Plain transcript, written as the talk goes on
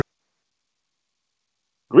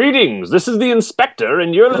Greetings, this is the Inspector,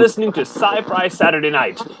 and you're listening to Sci-Fi Saturday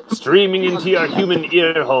Night, streaming into your human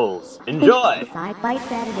ear holes. Enjoy! Sci-Fi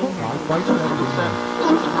Saturday Night. Sci-Fi Saturday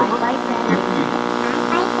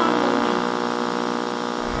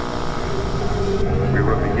Night. We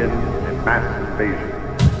will begin a mass invasion.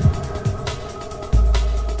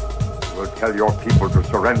 We'll tell your people to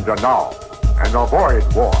surrender now and avoid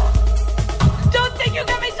war. Don't think you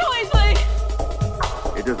get me so easily!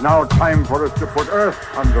 It is now time for us to put Earth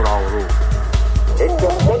under our rule. It's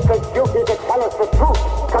your sacred duty to tell us the truth.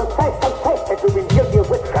 Confess that you've been guilty of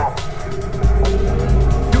witchcraft.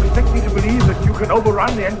 You expect me to believe that you can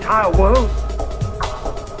overrun the entire world?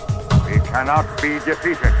 We cannot be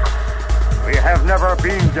defeated. We have never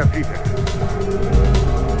been defeated.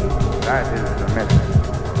 That is the message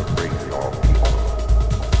to bring your people.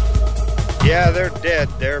 Yeah, they're dead.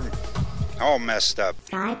 They're all messed up.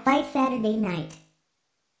 Sci-Fi Saturday Night.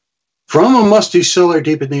 From a musty cellar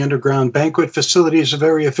deep in the underground banquet facilities of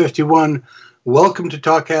Area 51, welcome to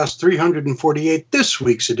TalkCast 348, this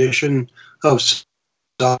week's edition of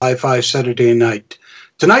Sci-Fi Saturday Night.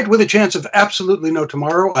 Tonight, with a chance of absolutely no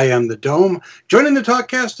tomorrow, I am the Dome. Joining the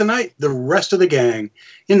TalkCast tonight, the rest of the gang.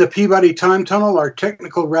 In the Peabody Time Tunnel, our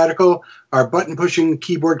technical radical, our button-pushing,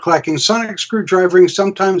 keyboard-clacking, sonic screwdrivering,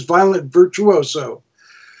 sometimes violent virtuoso.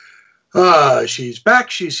 She's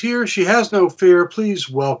back, she's here, she has no fear. Please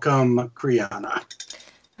welcome Kriana.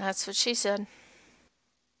 That's what she said.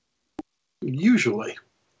 Usually.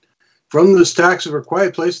 From the stacks of her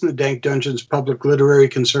quiet place in the Dank Dungeons Public Literary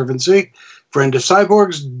Conservancy, friend of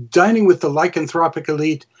cyborgs, dining with the lycanthropic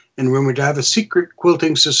elite, and rumored to have a secret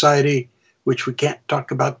quilting society, which we can't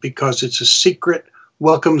talk about because it's a secret.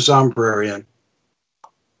 Welcome, Zombrarian.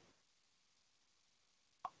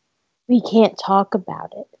 We can't talk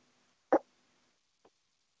about it.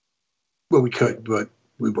 Well, we could, but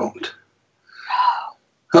we won't.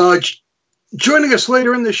 Joining us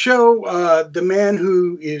later in the show, the man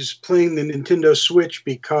who is playing the Nintendo Switch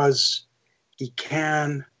because he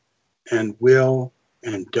can and will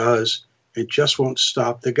and does and just won't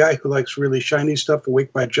stop. The guy who likes really shiny stuff,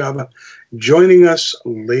 Awake by Java, joining us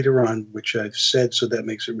later on, which I've said, so that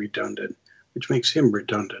makes it redundant, which makes him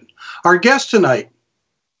redundant. Our guest tonight,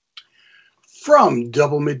 from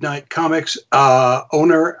Double Midnight Comics,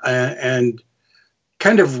 owner and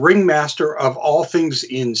kind of ringmaster of all things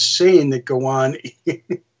insane that go on,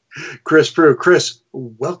 Chris Prue. Chris,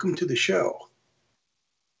 welcome to the show.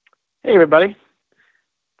 Hey, everybody.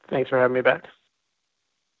 Thanks for having me back.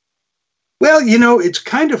 Well, you know, it's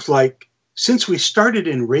kind of like, since we started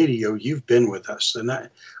in radio, you've been with us. And I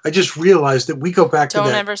just realized that we go back to that.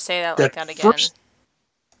 Don't ever say that like that again.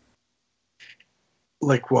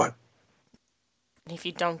 Like what? If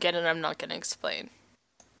you don't get it, I'm not going to explain.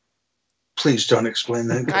 Please don't explain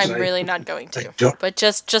that. I'm really not going to. But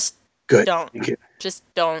just Good. Don't. Just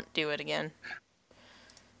don't do it again.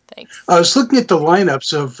 Thanks. I was looking at the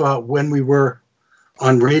lineups of when we were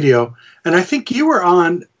on radio, and I think you were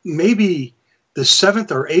on maybe the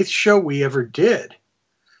 7th or 8th show we ever did,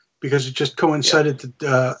 because it just coincided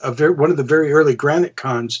that one of the very early Granite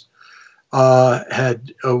Cons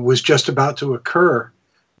was just about to occur.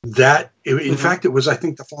 In fact, it was, I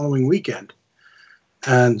think, the following weekend.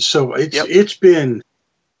 And so it's been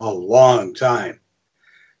a long time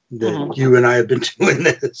that you and I have been doing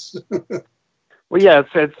this. Well, yeah,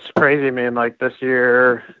 it's crazy, man. Like this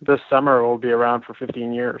summer will be around for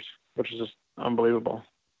 15 years, which is just unbelievable.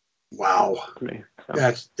 Wow. To me. So,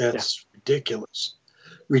 that's ridiculous.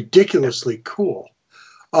 Ridiculously cool.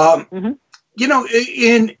 You know,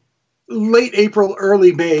 in late April,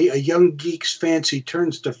 early May, a young geek's fancy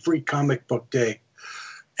turns to Free Comic Book Day.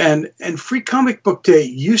 And Free Comic Book Day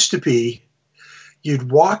used to be,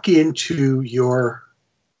 you'd walk into your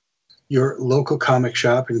local comic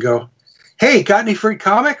shop and go, hey, got any free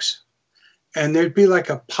comics? And there'd be like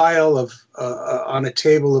a pile of, on a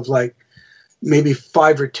table of like maybe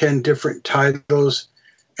 5 or 10 different titles.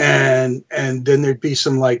 And then there'd be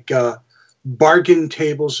some like bargain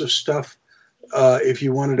tables of stuff if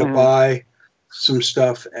you wanted to buy some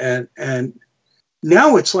stuff. And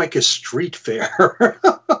now it's like a street fair.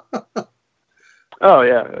 Oh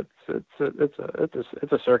yeah,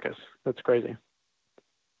 it's a circus. That's crazy.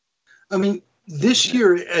 I mean, this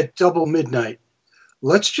year at Double Midnight,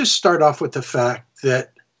 let's just start off with the fact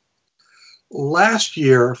that last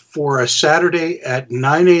year for a Saturday at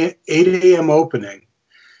 8 a.m. opening,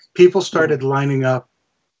 people started lining up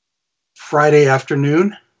Friday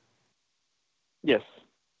afternoon. Yes.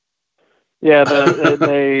 Yeah,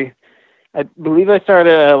 I believe I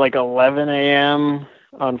started at like 11 a.m.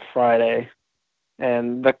 on Friday,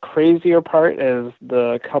 And the crazier part is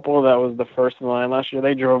the couple that was the first in line last year,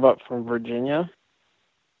 they drove up from Virginia.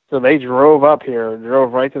 So they drove up here,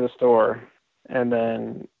 drove right to the store, and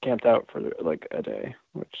then camped out for like a day,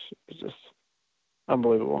 which is just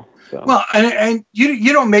unbelievable. So. Well, and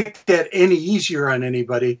you don't make that any easier on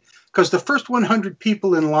anybody, because the first 100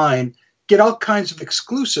 people in line get all kinds of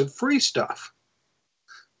exclusive free stuff.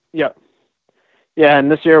 Yep. Yeah,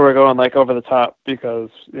 and this year we're going like over the top because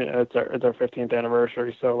it's our 15th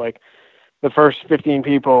anniversary. So like the first 15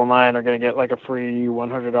 people in line are going to get like a free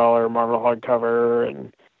 $100 Marvel hardcover,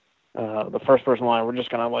 and the first person in line, we're just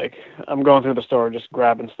going to like, I'm going through the store just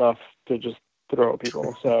grabbing stuff to just throw at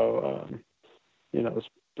people. So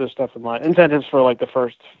there's stuff in line. Incentives for like the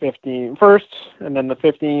first, and then the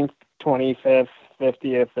 15th, 25th,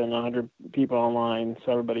 50th, and 100 people online.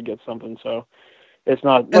 So everybody gets something. So it's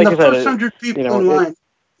not and like the I said, first 100 people in line,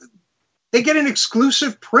 they get an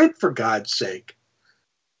exclusive print, for God's sake.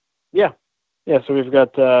 Yeah. So we've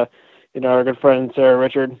got our good friend Sarah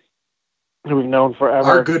Richard, who we've known forever.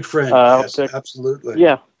 Our good friend, yes, absolutely.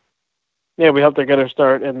 Yeah, we helped her get her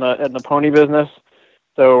start in the pony business.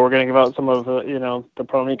 So we're going to give out some of the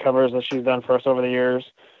pony covers that she's done for us over the years.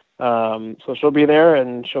 So she'll be there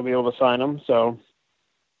and she'll be able to sign them. So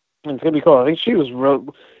and it's going to be cool. I think she was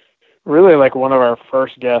really like one of our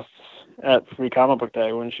first guests at Free Comic Book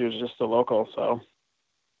Day when she was just a local. So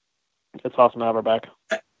it's awesome to have her back.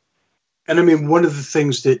 And I mean, one of the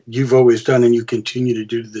things that you've always done and you continue to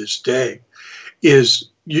do to this day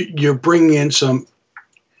is you're bringing in some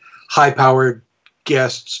high-powered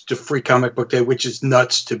guests to Free Comic Book Day, which is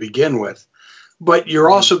nuts to begin with. But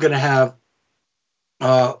you're also going to have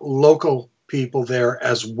local people there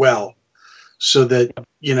as well, so that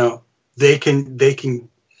they can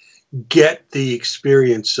get the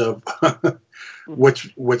experience of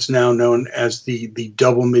what's now known as the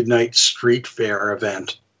Double Midnight Street Fair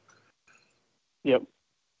event. Yep.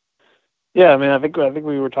 Yeah, I mean, I think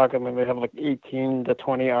we were talking when we have like 18 to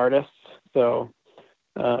 20 artists. So,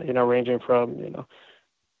 ranging from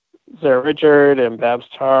Sarah Richard and Babs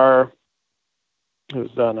Tarr, who's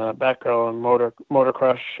done Batgirl and Motor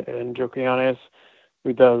Crush, and Joe Quinones,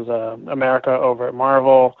 who does America over at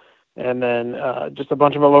Marvel, and then just a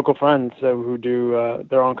bunch of our local friends who do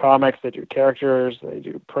their own comics. They do characters, they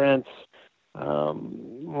do prints. A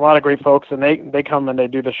lot of great folks, and they come and they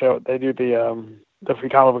do the show. They do the Free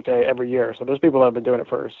Comic Book Day every year. So there's people that have been doing it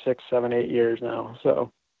for 6, 7, 8 years now.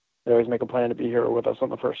 So they always make a plan to be here with us on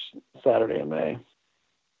the first Saturday in May.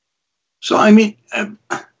 So I mean,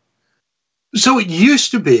 so it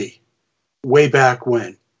used to be way back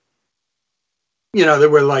when, there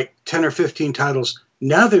were like 10 or 15 titles.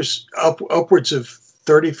 Now there's upwards of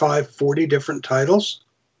 35, 40 different titles.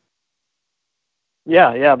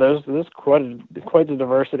 Yeah, there's quite the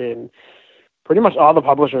diversity, and pretty much all the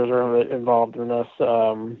publishers are involved in this.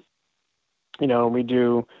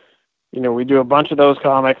 We do a bunch of those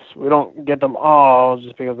comics. We don't get them all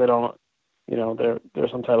just because they don't.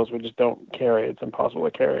 There's some titles we just don't carry. It's impossible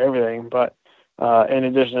to carry everything. But in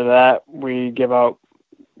addition to that, we give out.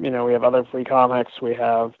 We have other free comics. We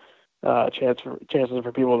have chances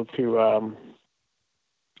for people to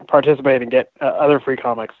participate and get other free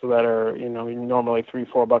comics that are normally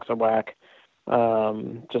 $3-4 a whack,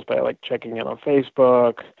 just by like checking in on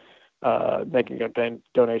Facebook, making a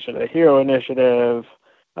donation to the Hero Initiative.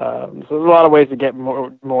 So there's a lot of ways to get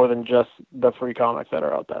more than just the free comics that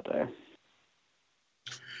are out that day.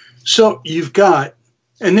 So is Pat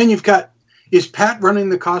running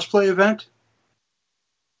the cosplay event?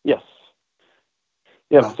 Yes.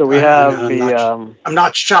 Yeah. Well, so we have I'm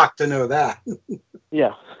not shocked to know that.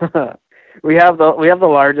 Yeah. we have the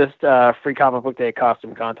largest Free Comic Book Day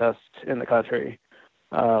costume contest in the country.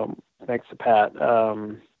 Thanks to Pat.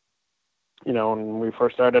 When we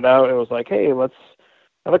first started out, it was like, hey, let's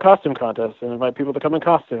have a costume contest and invite people to come in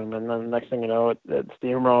costume. And then the next thing you know, it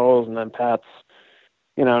steamrolls, and then Pat's,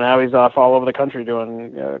 now he's off all over the country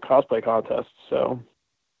doing cosplay contests. So,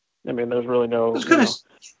 I mean, there's really no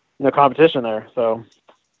competition there. So,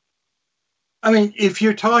 I mean, if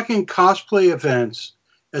you're talking cosplay events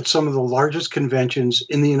at some of the largest conventions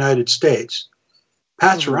in the United States,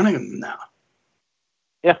 Pat's running them now.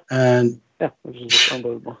 Yeah. Which is just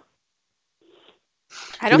unbelievable.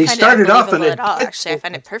 I don't find it unbelievable at all. Actually, I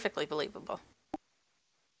find it perfectly believable.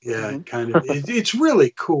 Yeah, kind of. It's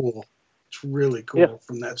really cool. It's really cool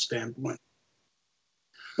from that standpoint.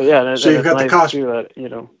 But yeah, so you've got the costume.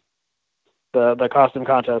 The costume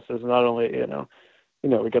contest is not only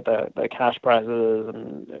we get the cash prizes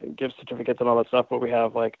and gift certificates and all that stuff, but we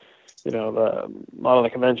have a lot of the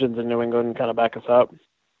conventions in New England kind of back us up.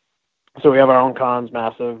 So we have our own cons,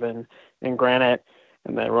 massive, and in Granite,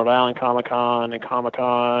 and then Rhode Island Comic Con and Comic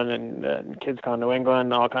Con and Kids Con New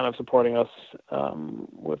England, all kind of supporting us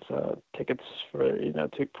with tickets for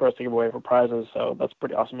for us to give away for prizes. So that's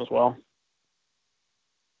pretty awesome as well.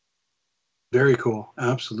 Very cool.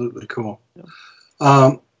 Absolutely cool.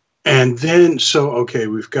 Yeah. And then,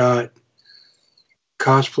 we've got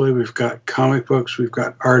cosplay, we've got comic books, we've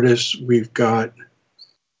got artists, we've got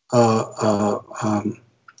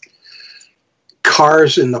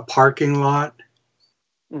cars in the parking lot.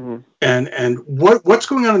 Mm-hmm. And what's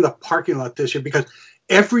going on in the parking lot this year? Because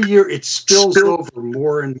every year it spills over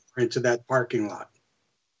more and more into that parking lot.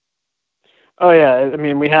 Oh yeah, I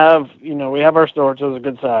mean we have our storage, so it's a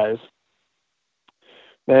good size.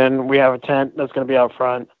 Then we have a tent that's going to be out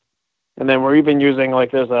front, and then we're even using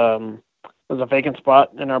there's a vacant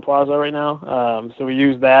spot in our plaza right now. So we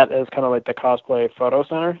use that as kind of like the cosplay photo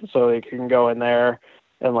center, so you can go in there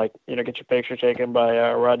and get your picture taken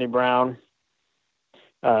by Rodney Brown.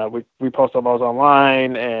 We post all those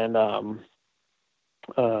online, and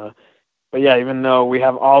but yeah, even though we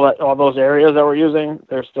have all those areas that we're using,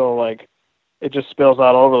 there's still it just spills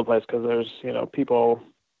out all over the place because there's people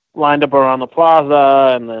lined up around the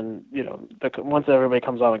plaza, and then once everybody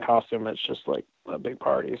comes out in costume, it's just a big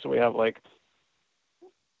party. So we have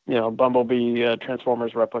Bumblebee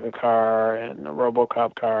Transformers replica car, and a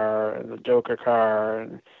RoboCop car, and the Joker car,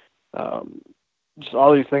 and just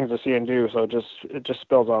all these things to see and do. So it just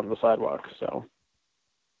spills on the sidewalk. So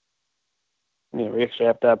we actually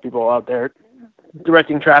have to have people out there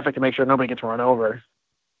directing traffic to make sure nobody gets run over.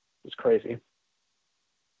 It's crazy.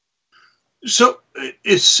 So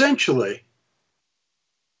essentially,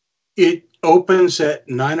 it opens at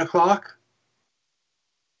 9 o'clock.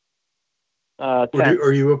 10. Or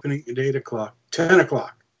are you opening at 8 o'clock? 10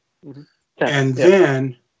 o'clock. Mm-hmm. 10, and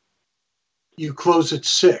then you close at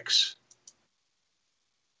 6.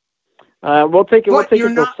 We'll take it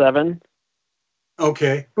till 7.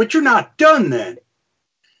 Okay, but you're not done then,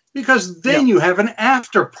 because then you have an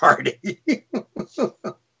after party.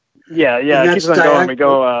 Yeah, it keeps on going. We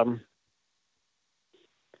go.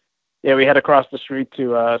 We head across the street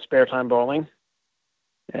to Spare Time Bowling,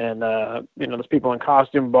 and there's people in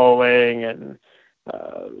costume bowling, and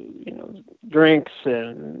drinks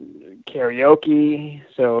and karaoke.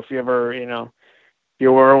 So if you ever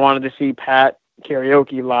wanted to see Pat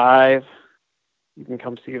karaoke live, you can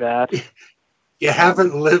come see that. You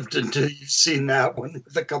haven't lived until you've seen that one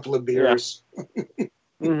with a couple of beers. Yeah.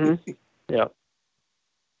 Mm-hmm. Yeah.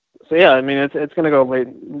 So yeah, I mean it's going to go late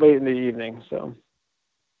in the evening. So.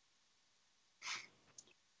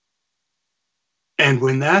 And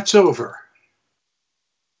when that's over,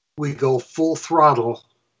 we go full throttle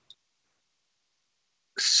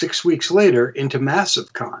 6 weeks later into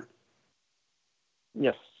Massive Con.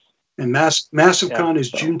 Yes. And Massive Con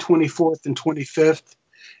is June 24th and 25th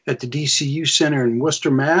at the DCU Center in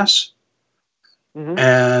Worcester, Mass. Mm-hmm.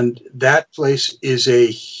 And that place is a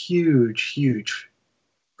huge, huge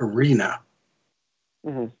arena.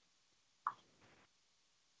 Mm-hmm.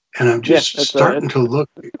 And I'm just starting to look.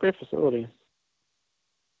 It's a great facility.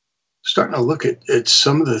 Starting to look at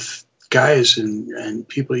some of the guys and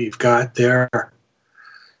people you've got there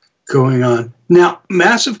going on. Now,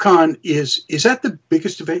 Massive Con, is that the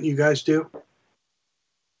biggest event you guys do?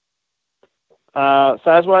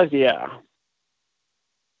 Size-wise, yeah.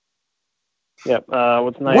 Yep.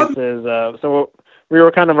 What's nice is so we're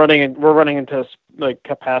running into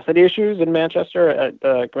capacity issues in Manchester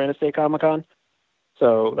at Granite State Comic Con.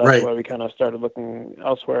 So that's why we kind of started looking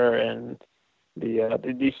elsewhere, and the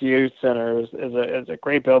DCU Center is a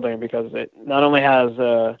great building because it not only has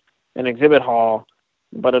an exhibit hall,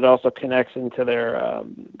 but it also connects into their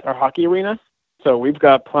hockey arena. So we've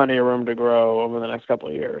got plenty of room to grow over the next couple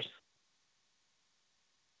of years.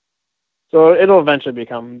 So it'll eventually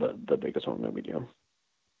become the biggest one that we do.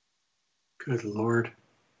 Good Lord.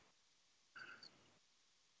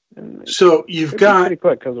 And so you've got pretty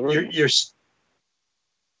quick because you're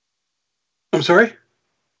I'm sorry?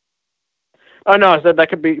 Oh no, I said that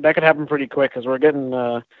could happen pretty quick because we're getting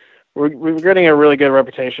we're getting a really good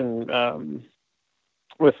reputation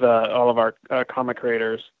with all of our comic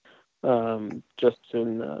creators. We have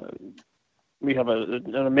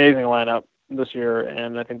an amazing lineup this year,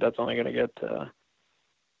 and I think that's only going to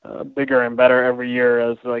get bigger and better every year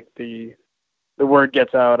as the word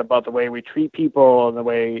gets out about the way we treat people and the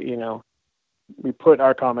way we put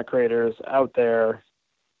our comic creators out there,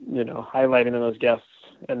 highlighting them as guests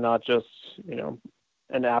and not just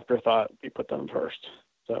an afterthought. We put them first.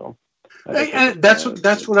 So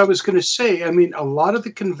that's what I was going to say. I mean, a lot of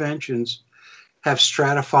the conventions have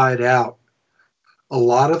stratified out. A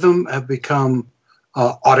lot of them have become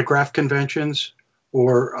autograph conventions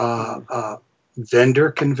or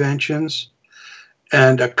vendor conventions.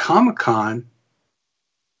 And a Comic-Con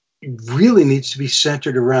really needs to be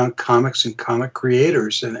centered around comics and comic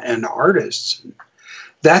creators and artists.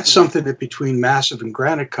 That's something that between Massive and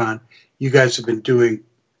GraniteCon, you guys have been doing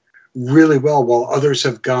really well, while others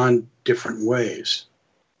have gone different ways.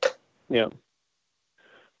 Yeah.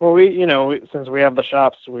 Well, since we have the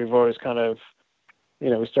shops, we've always kind of,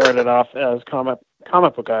 we started off as comic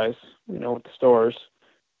book guys, with the stores.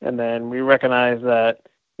 And then we recognize that,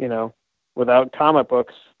 without comic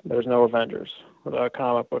books, there's no Avengers. Without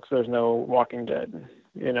comic books, there's no Walking Dead.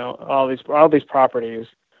 All these properties,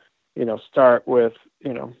 start with,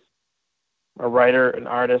 a writer, an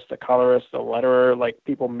artist, a colorist, a letterer, like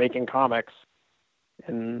people making comics.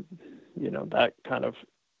 And, that kind of,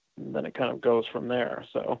 then it kind of goes from there.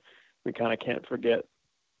 So we kind of can't forget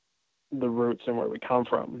the roots and where we come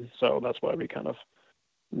from. So that's why we kind of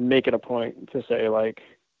make it a point to say, like,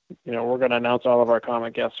 we're going to announce all of our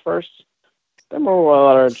comic guests first. Then we'll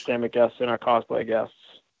let our entertainment guests and our cosplay guests.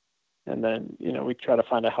 And then, we try to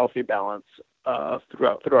find a healthy balance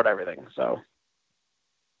throughout everything. So.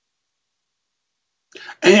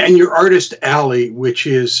 And your artist alley, which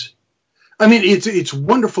is, it's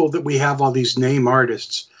wonderful that we have all these name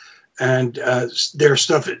artists, and their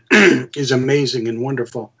stuff is amazing and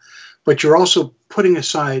wonderful. But you're also putting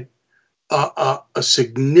aside a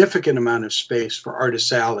significant amount of space for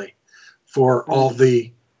Artist Alley, for all the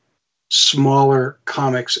smaller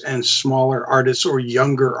comics and smaller artists or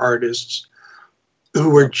younger artists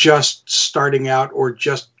who are just starting out or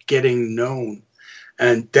just getting known.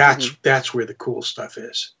 And that's where the cool stuff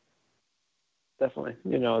is. Definitely.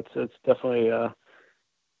 It's definitely,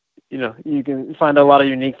 you can find a lot of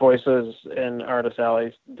unique voices in Artist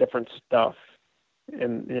Alley's different stuff.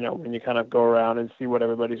 And, when you kind of go around and see what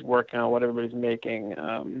everybody's working on, what everybody's making,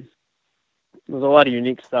 there's a lot of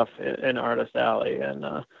unique stuff in Artist Alley. And,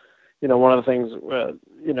 one of the things,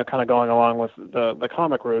 kind of going along with the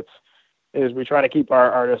comic roots is we try to keep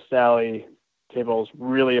our Artist Alley tables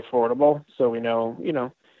really affordable. So we know,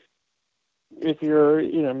 if you're,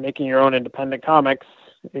 making your own independent comics,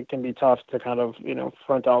 it can be tough to kind of,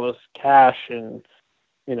 front all this cash and,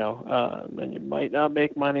 then you might not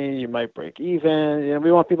make money, you might break even.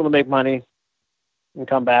 We want people to make money and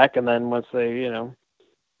come back. And then once they,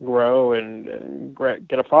 grow and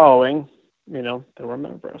get a following, they'll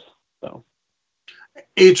remember us. So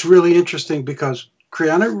it's really interesting because,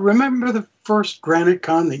 Kriana, remember the first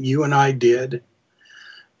GraniteCon that you and I did?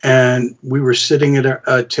 And we were sitting at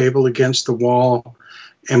a table against the wall,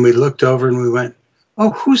 and we looked over and we went, "Oh,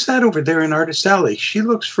 who's that over there in Artist Alley? She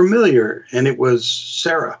looks familiar." And it was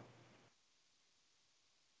Sarah.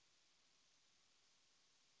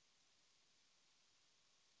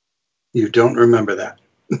 You don't remember that?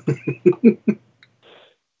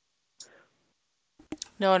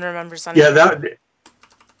 No one remembers anything. Yeah, that.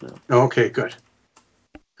 Okay, good.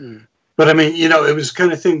 But it was the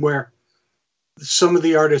kind of thing where some of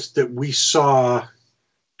the artists that we saw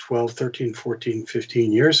 12, 13, 14,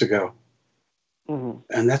 15 years ago,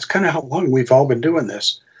 and that's kind of how long we've all been doing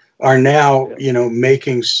this, are now,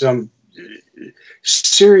 making some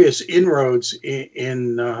serious inroads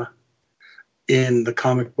in the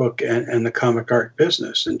comic book and the comic art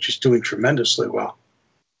business, and just doing tremendously well.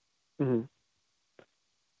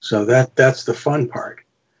 So that's the fun part.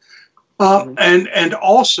 And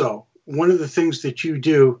also, one of the things that you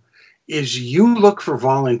do is you look for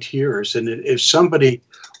volunteers. And if somebody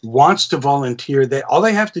wants to volunteer, all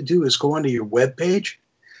they have to do is go onto your webpage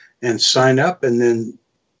and sign up. And then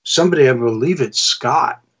somebody, I believe it's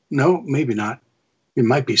Scott. No, maybe not. It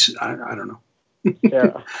might be, I don't know.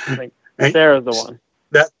 Sarah. I think Sarah's the one.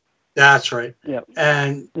 That's right. Yeah.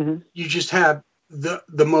 And you just have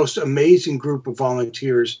the most amazing group of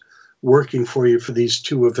volunteers working for you for these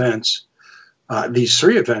two events. These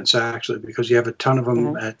three events, actually, because you have a ton of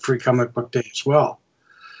them at Free Comic Book Day as well.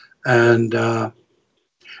 And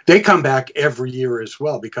they come back every year as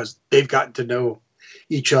well because they've gotten to know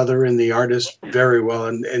each other and the artists very well,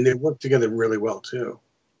 and they work together really well, too.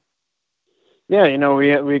 Yeah,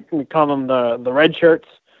 we call them the red shirts,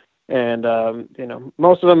 and,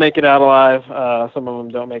 most of them make it out alive. Some of them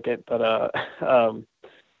don't make it, but,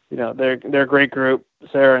 they're a great group.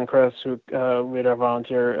 Sarah and Chris, who lead our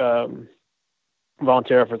volunteer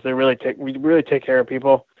efforts, we really take care of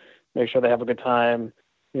people, make sure they have a good time,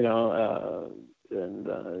 and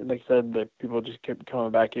like I said, the people just keep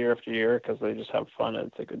coming back year after year because they just have fun.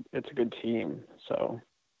 And it's a good team. So,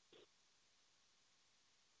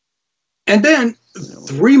 and then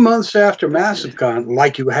 3 months after MassiveCon,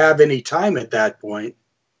 like you have any time at that point,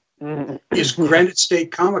 is Granite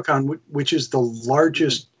State Comic Con, which is the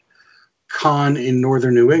largest con in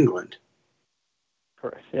northern New England.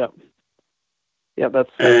 Correct. Yep. Yeah, that's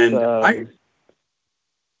and let's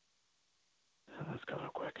go real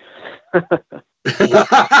quick.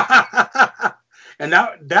 And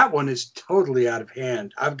that one is totally out of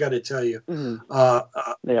hand. I've got to tell you.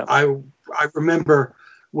 Yeah. I remember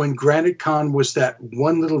when Granite Con was that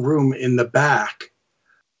one little room in the back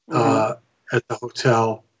at the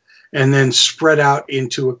hotel, and then spread out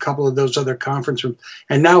into a couple of those other conference rooms.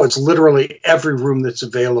 And now it's literally every room that's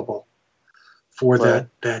available for that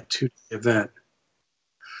 2-day event.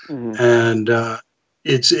 And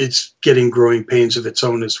it's getting growing pains of its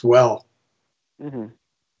own as well.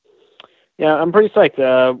 Yeah, I'm pretty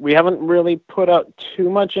psyched. We haven't really put out too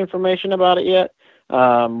much information about it yet,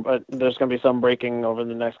 but there's going to be some breaking over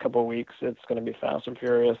the next couple of weeks. It's going to be fast and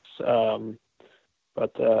furious.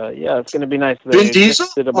 But yeah, it's going to be nice. They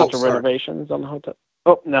just did a bunch of renovations on the hotel.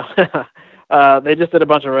 Oh, no. They just did a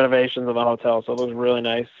bunch of renovations on the hotel, so it looks really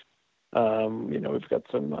nice. We've got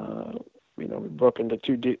some, we broke into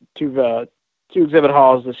two exhibit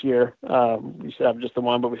halls this year. We used to have just the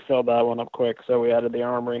one, but we filled that one up quick, so we added the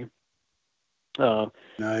armory. Nice.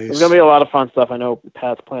 It's going to be a lot of fun stuff. I know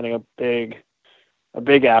Pat's planning a big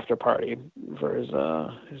after party for his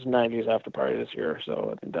 90s after party this year,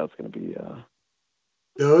 so I think that's going to be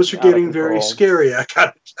those are getting very scary, I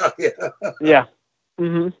gotta tell you. Yeah.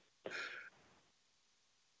 But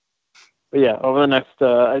yeah, over the next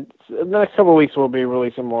couple of weeks, we'll be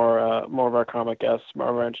releasing more of our comic guests, more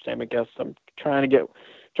of our entertainment guests. I'm trying to get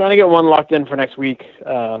one locked in for next week.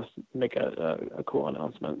 Make a cool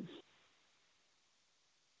announcement.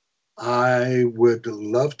 I would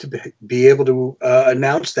love to be able to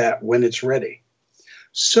announce that when it's ready.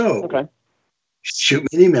 So, shoot me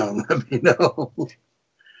an email and let me know.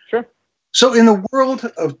 Sure. So, in the world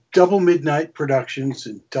of Double Midnight Productions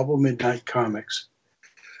and Double Midnight Comics,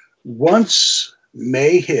 once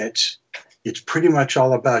May hits, it's pretty much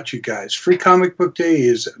all about you guys. Free Comic Book Day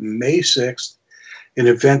is May 6th, an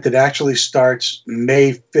event that actually starts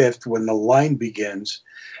May 5th when the line begins.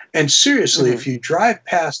 And seriously, if you drive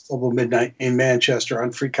past Double Midnight in Manchester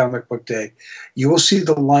on Free Comic Book Day, you will see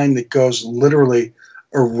the line that goes literally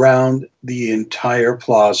around the entire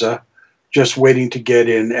plaza, just waiting to get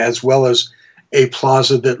in, as well as a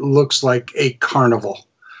plaza that looks like a carnival,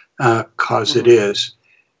 because it is.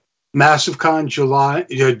 Massive Con June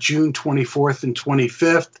 24th and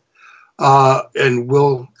 25th, and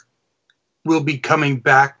we'll be coming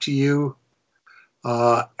back to you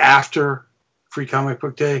after Free Comic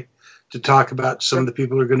Book Day to talk about some of the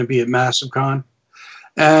people who are going to be at Massive Con.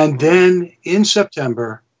 And then in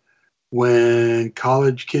September, when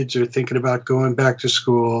college kids are thinking about going back to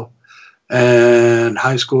school and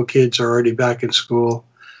high school kids are already back in school,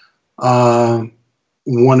 one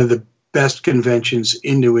of the best conventions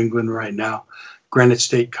in New England right now, Granite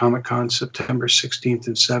State Comic Con, September 16th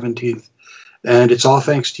and 17th. And it's all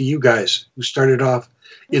thanks to you guys who started off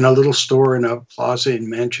in a little store in a plaza in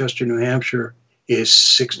Manchester, New Hampshire, is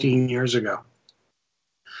 16 years ago.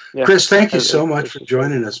 Yeah. Chris, thank you so much for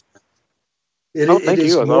joining us. It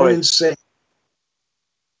is more insane.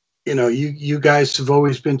 You guys have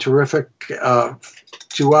always been terrific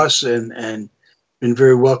to us and been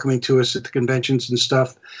very welcoming to us at the conventions and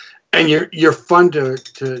stuff. And you're fun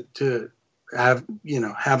to have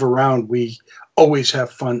around. We always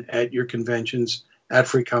have fun at your conventions at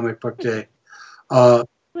Free Comic Book Day.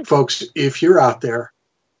 Folks, if you're out there,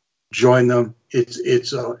 join them.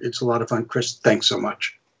 It's a lot of fun. Chris, thanks so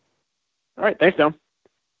much. All right, thanks, Dom.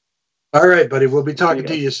 All right, buddy. We'll be talking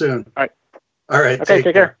to you soon. All right. All right. Okay,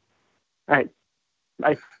 take care. All right.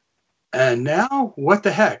 Bye. And now, what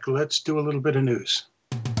the heck? Let's do a little bit of news.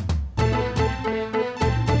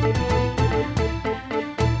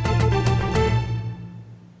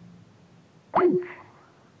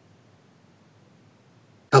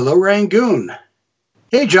 Hello, Rangoon.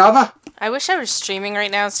 Hey, Java. I wish I was streaming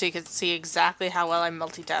right now so you could see exactly how well I'm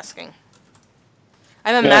multitasking.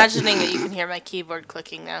 I'm imagining that you can hear my keyboard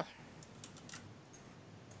clicking now.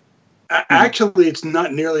 Actually, it's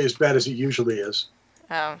not nearly as bad as it usually is.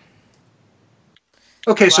 Oh.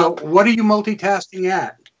 Okay, so what are you multitasking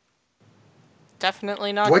at?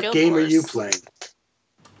 Definitely not What Guild game Wars. are you playing?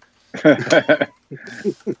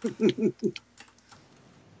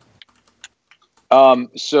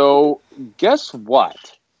 So guess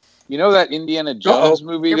what? You know that Indiana Jones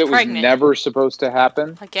movie that was never supposed to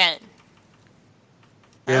happen? Again.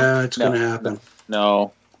 Yeah, it's going to happen.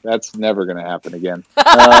 No, that's never going to happen again.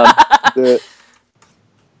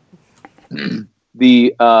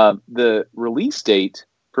 The release date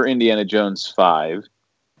for Indiana Jones 5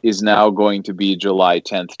 is now going to be July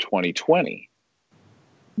 10th, 2020.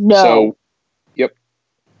 No. So, yep.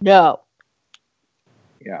 No.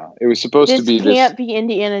 Yeah, it was supposed to be this. This can't be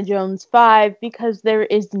Indiana Jones 5 because there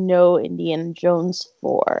is no Indiana Jones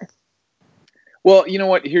 4. Well, you know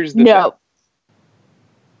what? Here's the thing. Well,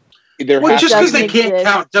 just because they can't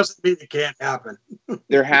count doesn't mean it can't happen.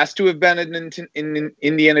 There has to have been an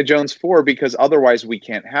Indiana Jones 4 because otherwise we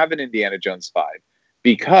can't have an Indiana Jones 5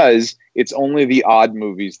 because it's only the odd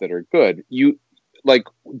movies that are good.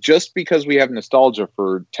 Just because we have nostalgia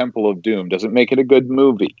for Temple of Doom doesn't make it a good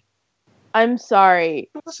movie. I'm sorry.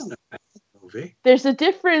 It wasn't a bad movie. There's a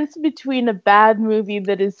difference between a bad movie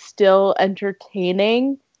that is still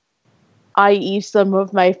entertaining, i.e. some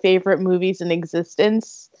of my favorite movies in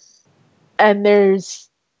existence, and there's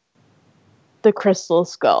The Crystal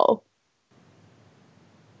Skull.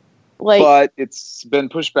 But it's been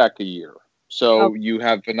pushed back a year, so you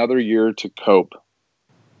have another year to cope.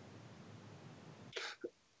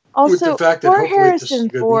 Also, poor Harrison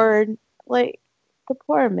Ford, the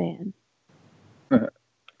poor man.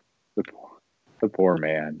 the poor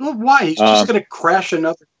man. Well, why? He's just going to crash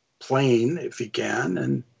another plane if he can,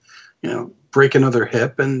 and break another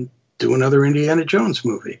hip and do another Indiana Jones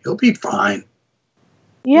movie. He'll be fine.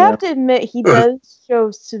 You have to admit he does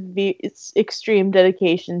show extreme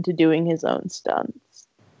dedication to doing his own stunts.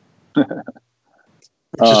 Which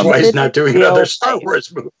is why he's not doing another Star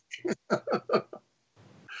Wars movie.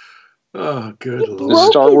 Oh, good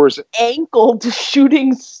Lord. Star Wars ankle to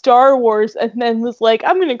shooting Star Wars and then was like,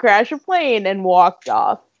 I'm going to crash a plane and walked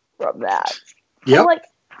off from that. Yep. I'm like,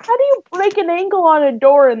 how do you break an ankle on a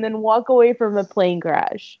door and then walk away from a plane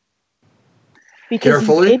crash? Because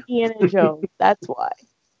he's Indiana Jones. That's why.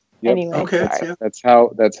 Yep. Anyway, okay, sorry. That's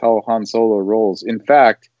how Han Solo rolls. In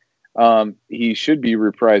fact, he should be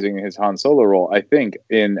reprising his Han Solo role, I think,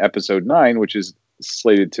 in Episode 9, which is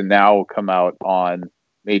slated to now come out on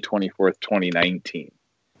May 24th, 2019.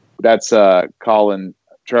 That's Colin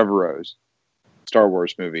Trevorrow's Star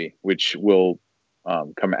Wars movie, which will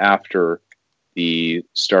come after the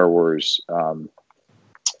Star Wars The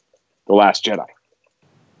Last Jedi.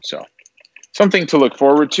 So, something to look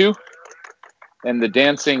forward to. And the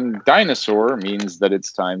dancing dinosaur means that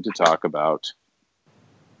it's time to talk about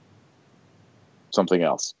something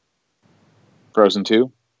else. Frozen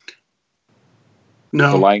 2?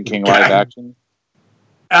 No. The Lion King live action?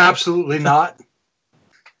 Absolutely not.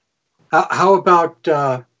 How about,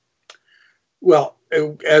 as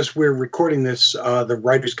we're recording this, the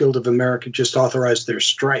Writers Guild of America just authorized their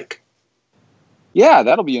strike. Yeah,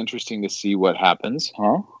 that'll be interesting to see what happens,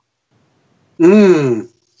 huh?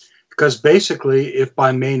 Because basically, if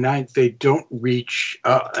by May 9th they don't reach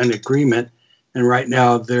an agreement, and right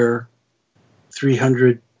now they're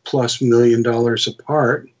 $300+ million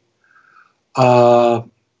apart,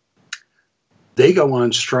 they go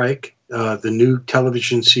on strike. The new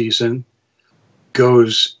television season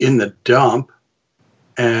goes in the dump,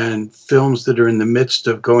 and films that are in the midst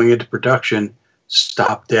of going into production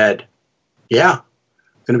stop dead. Yeah,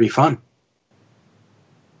 going to be fun.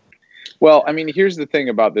 Well, I mean, here's the thing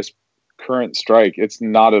about this current strike. It's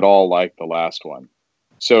not at all like the last one.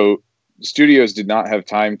 So studios did not have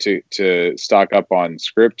time to stock up on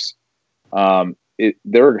scripts.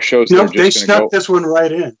 There are shows that are just they snuck this one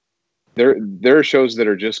right in. There are shows that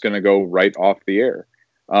are just going to go right off the air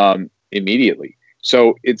immediately.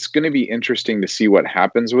 So it's going to be interesting to see what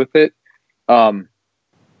happens with it. I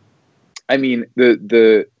mean,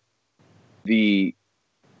 the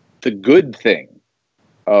good thing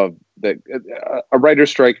of that a writer's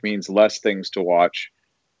strike means less things to watch,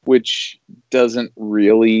 which doesn't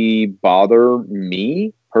really bother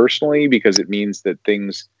me personally because it means that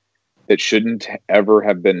things that shouldn't ever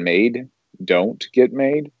have been made don't get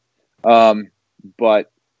made. But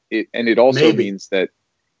it also means that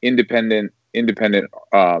independent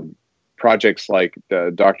projects like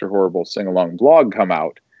the Dr. Horrible Sing-Along blog come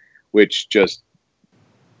out, which just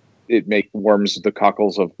warms the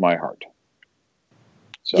cockles of my heart.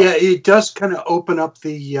 So. Yeah, it does kind of open up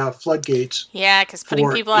the floodgates. Yeah, because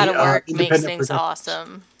putting people out of work makes things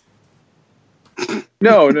awesome.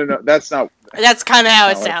 No, that's not. That's kind of how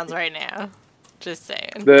it sounds right now. Just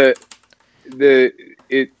saying.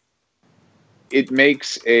 It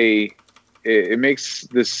makes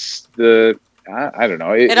this I don't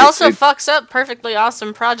know. It also fucks up perfectly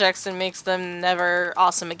awesome projects and makes them never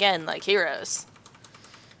awesome again, like Heroes.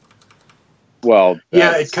 Well,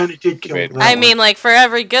 yeah, it kind of did kill that I mean, like, for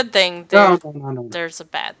every good thing, there's a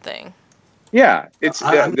bad thing. Yeah,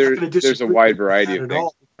 there's a wide variety of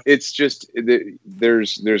things. It's just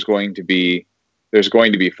there's going to be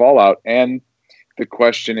fallout, and the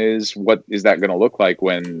question is, what is that going to look like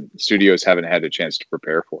when studios haven't had a chance to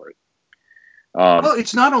prepare for it? Well,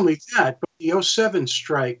 it's not only that, but the 07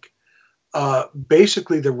 strike,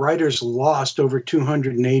 basically the writers lost over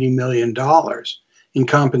 $280 million in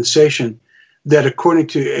compensation that, according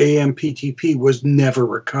to AMPTP, was never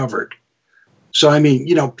recovered. So, I mean,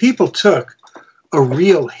 people took a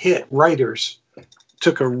real hit. Writers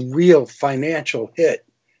took a real financial hit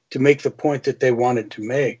to make the point that they wanted to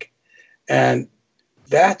make. And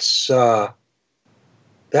that's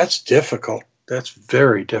difficult. That's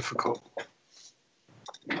very difficult.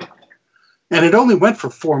 And it only went for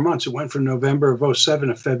 4 months. It went from November of 07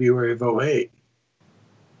 to February of 08.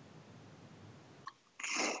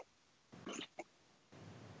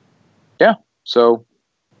 Yeah, so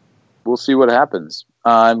we'll see what happens.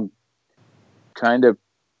 I'm kind of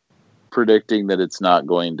predicting that it's not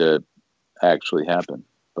going to actually happen,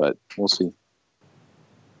 but we'll see.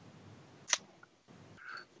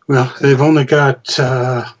 Well, they've only got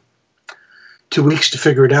 2 weeks to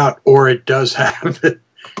figure it out, or it does happen,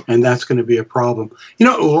 and that's going to be a problem.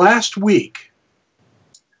 Last week,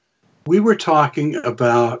 we were talking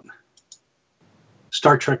about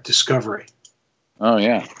Star Trek Discovery. Oh,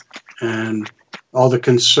 yeah. And all the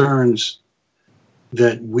concerns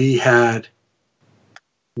that we had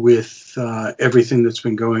with everything that's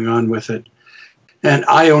been going on with it. And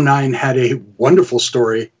IO9 had a wonderful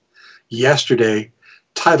story yesterday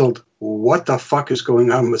titled, "What the fuck is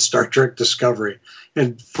going on with Star Trek Discovery?"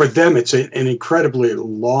 And for them, it's an incredibly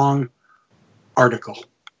long article.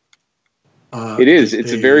 It is.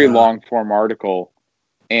 It's a very long-form article,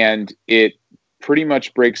 and it pretty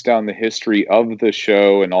much breaks down the history of the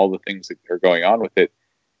show and all the things that are going on with it,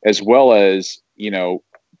 as well as,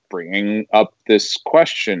 bringing up this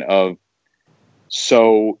question of,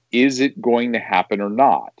 so is it going to happen or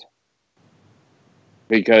not?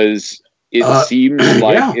 Because it seems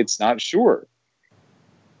like it's not sure.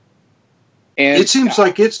 And it seems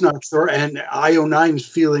like it's not sure, and IO9's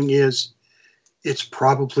feeling is it's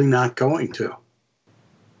probably not going to.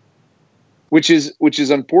 Which is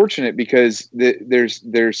unfortunate, because there's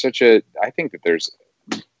such a, I think that there's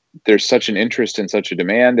such an interest and such a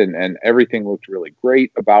demand, and everything looked really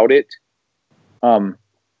great about it. And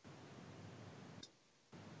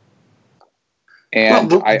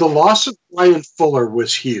the loss of Brian Fuller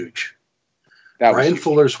was huge. Brian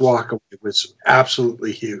Fuller's walkaway was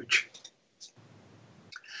absolutely huge.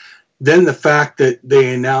 Then the fact that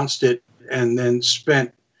they announced it and then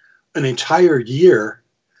spent an entire year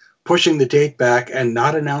pushing the date back and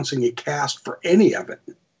not announcing a cast for any of it.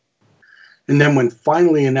 And then when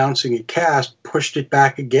finally announcing a cast, pushed it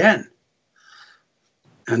back again.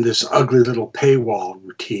 And this ugly little paywall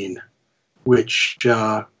routine, which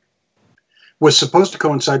was supposed to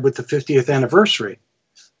coincide with the 50th anniversary.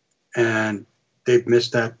 And they've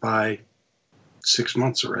missed that by 6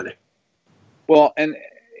 months already. Well, and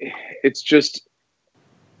it's just,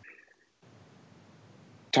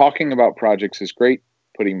 talking about projects is great.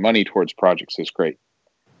 Putting money towards projects is great.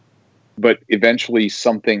 But eventually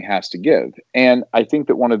something has to give. And I think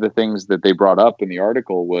that one of the things that they brought up in the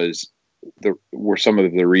article were some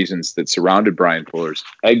of the reasons that surrounded Brian Fuller's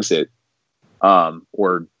exit,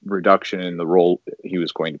 or reduction in the role he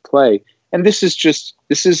was going to play. And this is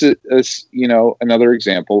another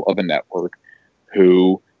example of a network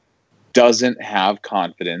who doesn't have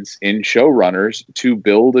confidence in showrunners to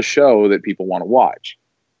build a show that people want to watch.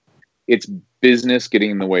 It's business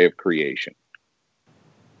getting in the way of creation.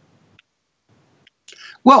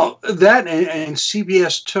 Well, that and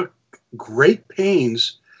CBS took great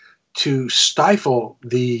pains to stifle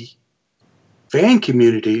the fan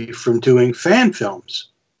community from doing fan films,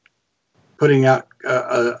 putting out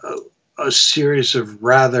a series of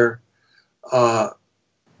rather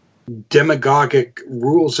demagogic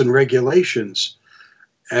rules and regulations.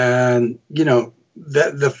 And,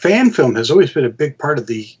 the fan film has always been a big part of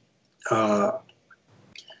the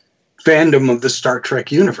fandom of the Star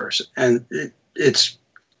Trek universe. And it's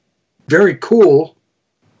very cool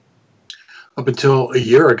up until a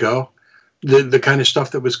year ago, the kind of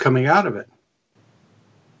stuff that was coming out of it.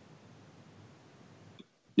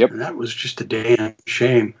 Yep. And that was just a damn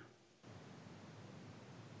shame.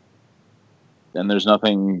 And there's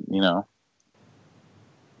nothing,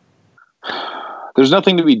 there's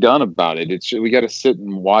nothing to be done about it. We got to sit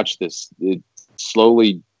and watch this it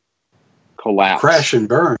slowly collapse. Crash and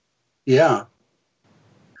burn. Yeah.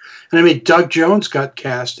 And I mean, Doug Jones got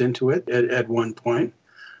cast into it at one point.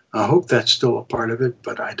 I hope that's still a part of it,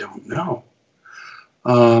 but I don't know.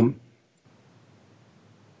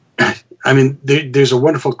 I mean, there's a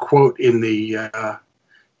wonderful quote in the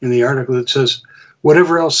article that says,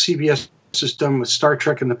 "Whatever else CBS has done with Star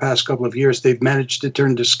Trek in the past couple of years, they've managed to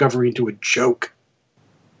turn Discovery into a joke.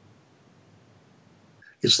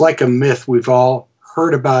 It's like a myth. We've all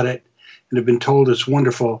heard about it and have been told it's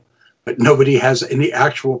wonderful, but nobody has any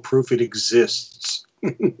actual proof it exists.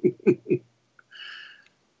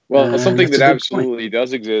 Well, something that absolutely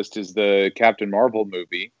does exist is the Captain Marvel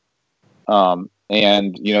movie.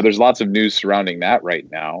 And, you know, there's lots of news surrounding that right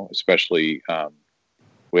now, especially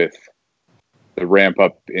with the ramp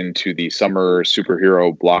up into the summer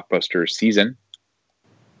superhero blockbuster season.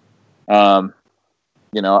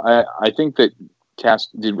 You know, I think that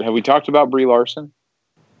have we talked about Brie Larson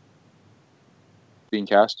being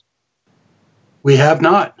cast? We have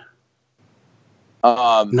not.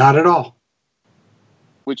 Not at all.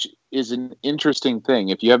 Which is an interesting thing.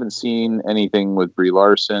 If you haven't seen anything with Brie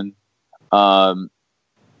Larson,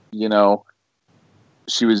 you know,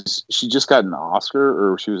 she just got an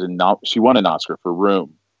Oscar, or she won an Oscar for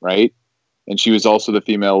Room, right? And she was also the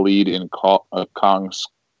female lead in Kong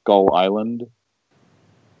Skull Island.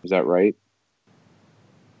 Is that right?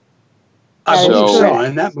 I believe so.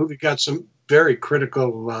 And that movie got some very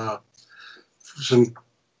critically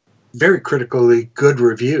good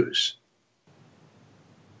reviews.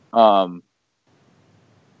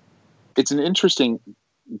 It's an interesting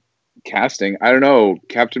casting. I don't know.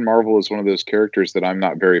 Captain Marvel is one of those characters that I'm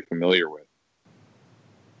not very familiar with.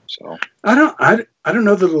 So I don't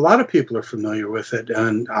know that a lot of people are familiar with it,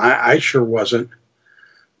 and I sure wasn't.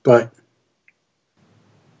 But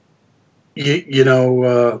you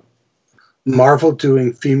know, Marvel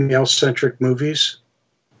doing female-centric movies,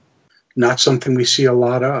 not something we see a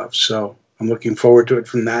lot of. So I'm looking forward to it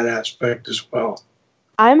from that aspect as well.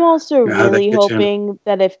 I'm also really hoping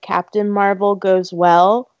that if Captain Marvel goes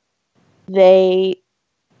well, they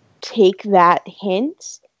take that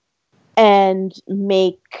hint and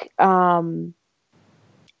make Ms.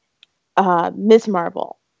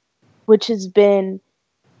 Marvel, which has been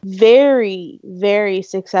very, very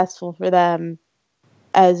successful for them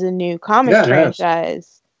as a new comic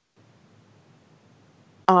franchise.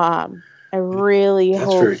 I really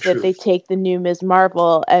hope that they take the new Ms.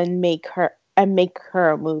 Marvel and make her a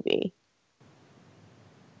movie.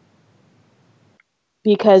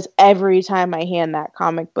 Because every time I hand that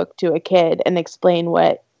comic book to a kid and explain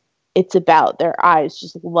what it's about, their eyes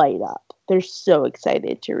just light up. They're so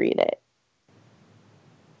excited to read it.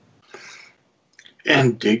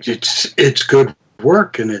 And it's good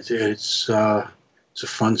work, and it's a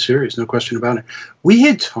fun series, no question about it. We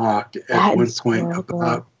had talked at one point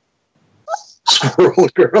about Squirrel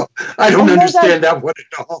Girl. I don't understand that one at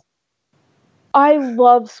all. I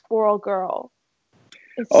love Squirrel Girl.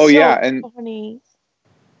 It's and funny.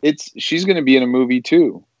 She's going to be in a movie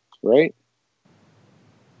too, right?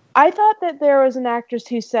 I thought that there was an actress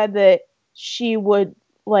who said that she would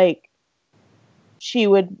want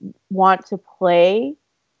to play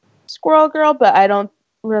Squirrel Girl, but I don't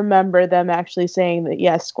remember them actually saying that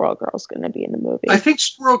yes, Squirrel Girl's going to be in the movie. I think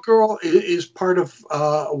Squirrel Girl is part of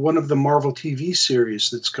one of the Marvel TV series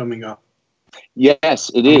that's coming up. Yes,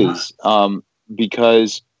 it is.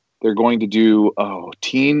 Because they're going to do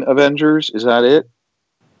Teen Avengers. Is that it?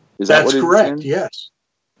 That's correct. Yes.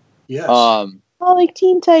 Yes. Like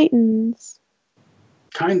Teen Titans.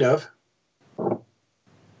 Kind of.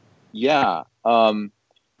 Yeah.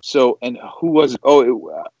 So, and who was it?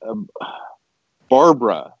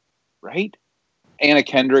 Barbara, right? Anna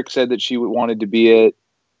Kendrick said that she wanted to be it,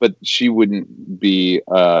 but she wouldn't be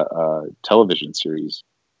a television series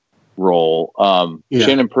role.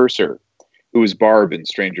 Shannon Purser, who was Barb in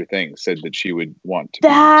Stranger Things, said that she would want to.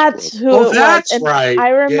 That's who. Oh, that's right. I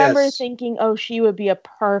remember thinking, she would be a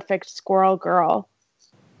perfect Squirrel Girl.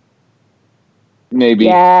 Maybe.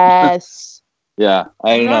 Yes. Yeah,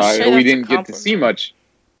 I don't know. We didn't get to see much.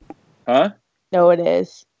 Huh? No, it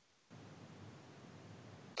is.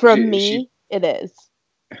 From me, it is.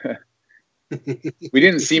 We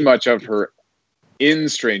didn't see much of her in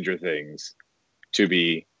Stranger Things, to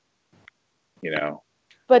be,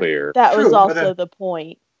 but clear. That was also the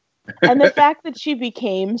point. And the fact that she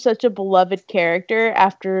became such a beloved character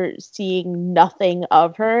after seeing nothing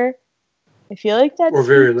of her, I feel like that's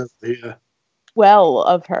very little, well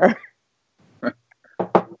of her.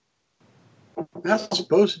 I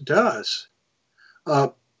suppose it does.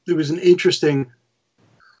 There was an interesting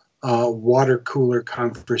water cooler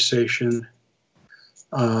conversation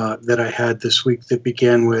that I had this week that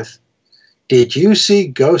began with, "Did you see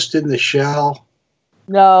Ghost in the Shell?"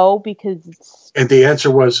 No, because And the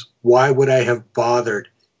answer was, "Why would I have bothered?"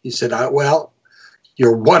 He said, "Well,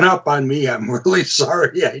 you're one up on me. I'm really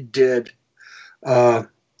sorry I did."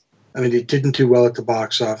 It didn't do well at the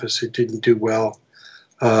box office. It didn't do well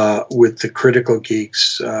with the Critical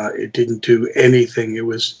Geeks. It didn't do anything. It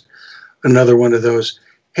was another one of those,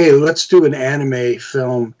 hey, let's do an anime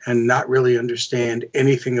film and not really understand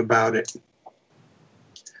anything about it.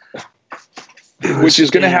 Which is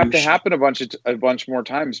going to have to happen a bunch more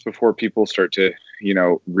times before people start to,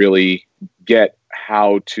 really get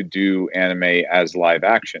how to do anime as live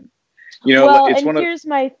action. Here's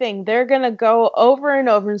my thing. They're going to go over and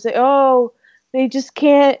over and say, oh, they just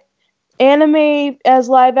can't. Anime as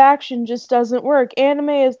live action just doesn't work. Anime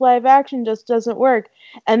as live action just doesn't work.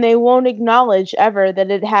 And they won't acknowledge ever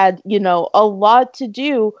that it had, a lot to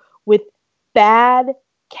do with bad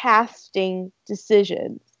casting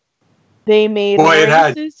decisions. They made it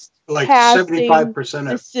had like 75%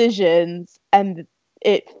 decisions, and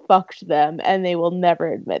it fucked them, and they will never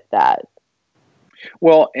admit that.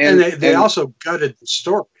 Well, and they also gutted the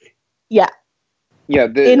story. Yeah. Yeah.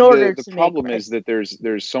 The problem is that there's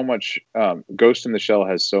so much. Ghost in the Shell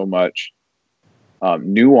has so much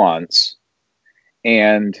nuance,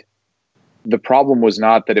 and the problem was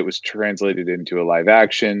not that it was translated into a live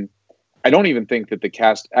action. I don't even think that the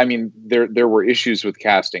cast. I mean, there were issues with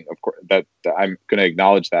casting, of course. That I'm going to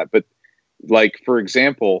acknowledge that. But, like, for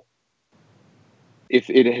example,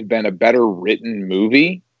 if it had been a better written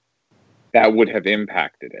movie, that would have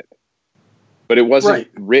impacted it. But it wasn't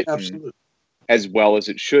written as well as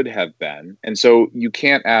it should have been, and so you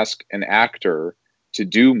can't ask an actor to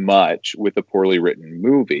do much with a poorly written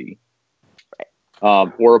movie,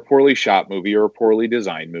 or a poorly shot movie, or a poorly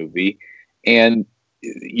designed movie, and.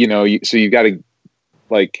 So you've got to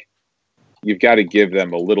give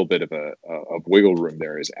them a little bit of wiggle room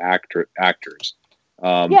there as actors.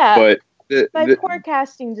 But by poor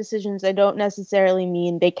casting decisions, I don't necessarily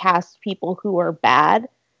mean they cast people who are bad.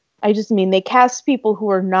 I just mean they cast people who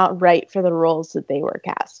are not right for the roles that they were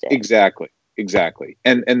casting. Exactly.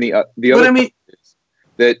 And the other thing is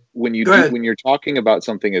that when you're talking about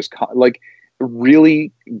something as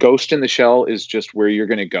really, Ghost in the Shell is just where you're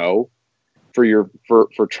going to go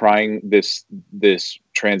for trying this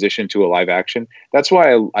transition to a live action. That's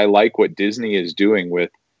why I like what Disney is doing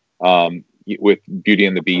with Beauty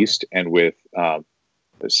and the Beast and with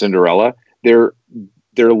Cinderella. They're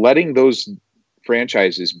letting those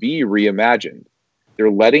franchises be reimagined.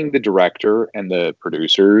 They're letting the director and the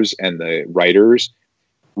producers and the writers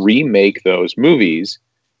remake those movies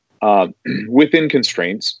within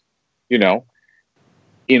constraints, in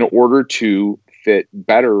order to fit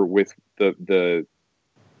better with the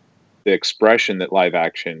expression that live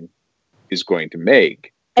action is going to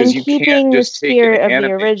make, and keeping the spirit of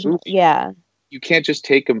the original movie. Yeah, you can't just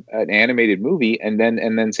take an animated movie and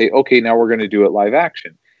then say, okay, now we're going to do it live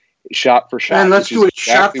action, shot for shot, and let's do it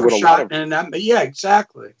shot for shot.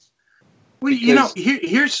 Exactly. Well,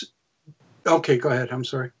 here's okay. Go ahead. I'm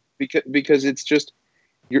sorry. Because it's just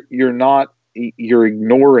you're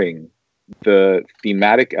ignoring the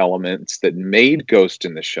thematic elements that made Ghost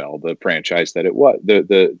in the Shell the franchise that it was,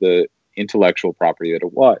 the intellectual property that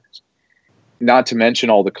it was, not to mention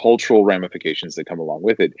all the cultural ramifications that come along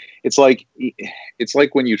with it. It's like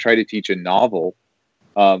when you try to teach a novel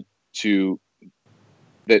that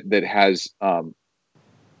has an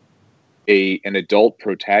adult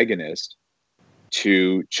protagonist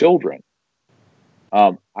to children.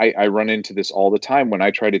 I run into this all the time when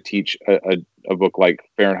I try to teach a book like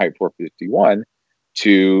Fahrenheit 451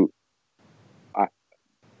 to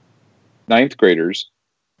ninth graders.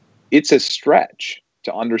 It's a stretch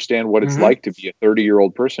to understand what it's like to be a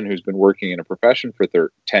 30-year-old person who's been working in a profession for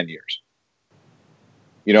 10 years.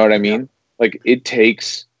 You know what I mean? Like, it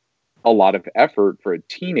takes a lot of effort for a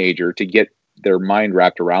teenager to get their mind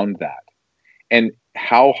wrapped around that. And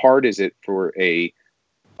how hard is it for a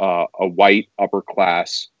white upper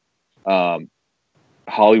class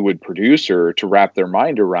Hollywood producer to wrap their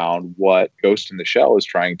mind around what Ghost in the Shell is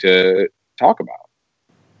trying to talk about?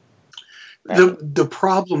 The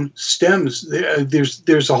problem stems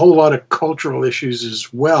there's a whole lot of cultural issues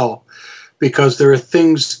as well, because there are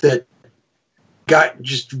things that got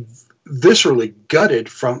just viscerally gutted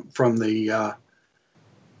from the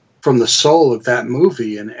soul of that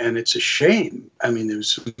movie, and it's a shame. I mean,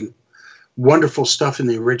 there's some wonderful stuff in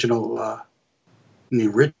the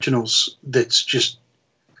originals that's just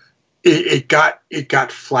it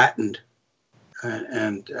got flattened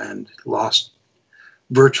and lost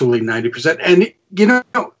virtually 90%. And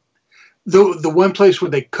the one place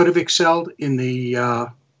where they could have excelled in the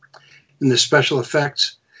special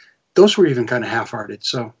effects, those were even kind of half-hearted.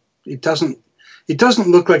 So it doesn't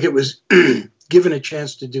look like it was given a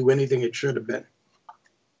chance to do anything it should have been.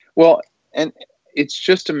 Well, and it's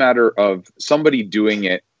just a matter of somebody doing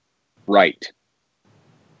it right.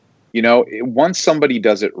 Once somebody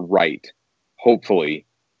does it right, hopefully,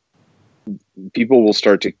 people will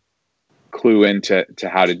start to clue into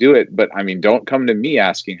how to do it. But I mean, don't come to me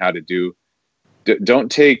asking how to do. Don't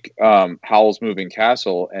take Howl's Moving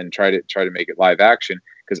Castle and try to make it live action,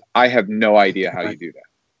 because I have no idea how you do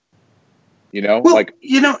that. Well,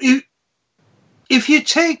 if you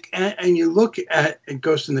take and you look at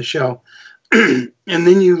Ghost in the Shell, and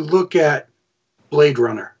then you look at Blade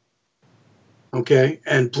Runner, okay,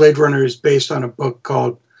 and Blade Runner is based on a book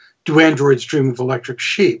called Do Androids Dream of Electric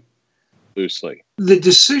Sheep? Loosely. The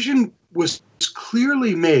decision was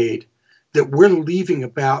clearly made that we're leaving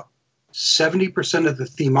about 70% of the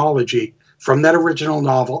themology from that original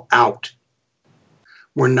novel out.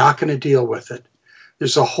 We're not going to deal with it.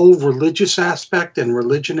 There's a whole religious aspect and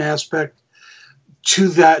religion aspect to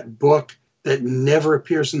that book that never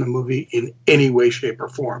appears in the movie in any way, shape, or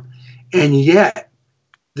form. And yet,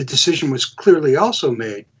 the decision was clearly also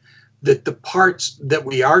made that the parts that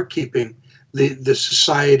we are keeping, the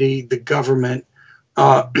society, the government,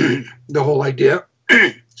 the whole idea,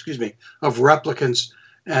 excuse me, of replicants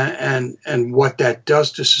and what that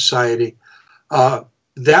does to society,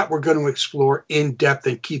 that we're going to explore in depth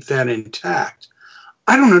and keep that intact.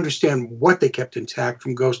 I don't understand what they kept intact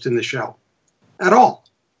from Ghost in the Shell at all.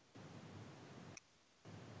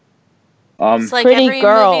 It's like every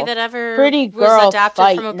movie that ever was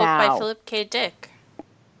adapted from a book by Philip K. Dick.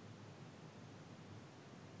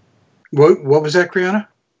 What was that, Kriana?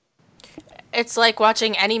 It's like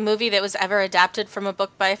watching any movie that was ever adapted from a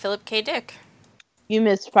book by Philip K. Dick. You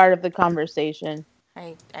missed part of the conversation.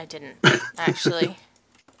 I didn't, actually.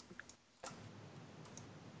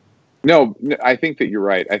 No, I think that you're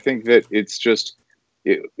right. I think that it's just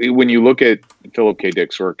when you look at Philip K.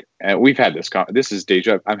 Dick's work, and we've had this. This is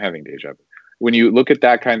deja. I'm having deja vu. When you look at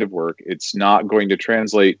that kind of work, it's not going to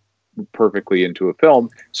translate perfectly into a film.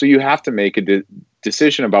 So you have to make a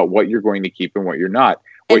decision about what you're going to keep and what you're not.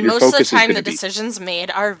 And most of the time, the decisions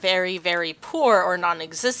made are very, very poor or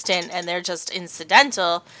non-existent, and they're just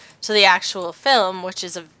incidental to the actual film, which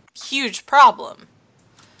is a huge problem.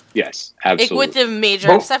 Yes, absolutely. With the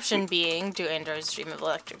major exception being Do Androids Dream of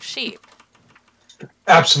Electric Sheep?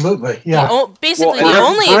 Absolutely, yeah. Basically, the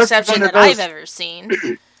only exception that I've ever seen.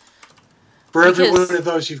 For every one of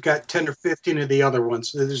those, you've got 10 or 15 of the other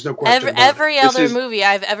ones. There's no question. Every other movie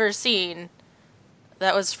I've ever seen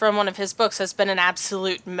that was from one of his books has been an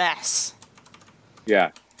absolute mess. Yeah,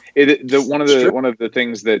 one of the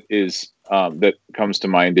things that is that comes to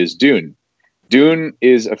mind is Dune. Dune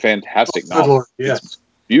is a fantastic novel. Lord, yes. It's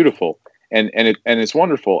beautiful and it's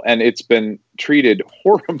wonderful, and it's been treated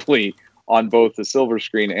horribly on both the silver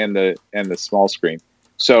screen and the small screen.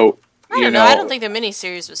 So I don't know. I don't think the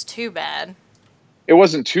miniseries was too bad. It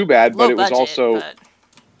wasn't too bad, but it was also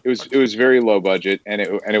it was very low budget, and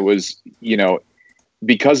it was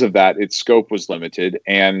because of that, its scope was limited,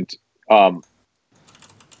 and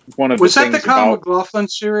one of was the that the Kyle MacLachlan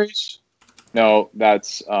series? No,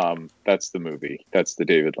 that's the movie. That's the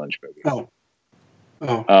David Lynch movie.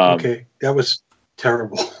 Okay, that was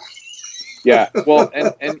terrible. Yeah, well,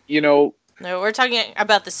 and no, we're talking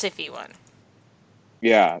about the Siffy one.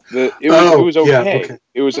 Yeah, it was okay. Yeah, okay.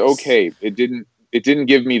 It was okay. It didn't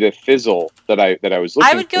give me the fizzle that I was looking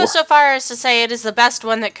for. I would go so far as to say it is the best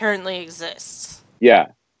one that currently exists. Yeah,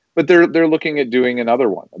 but they're looking at doing another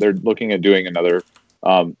one. They're looking at doing another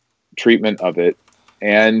treatment of it,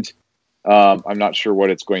 and I'm not sure what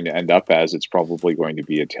it's going to end up as. It's probably going to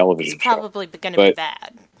be a television show. It's probably going to be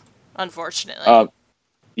bad, unfortunately.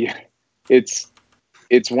 Yeah, it's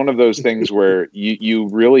one of those things where you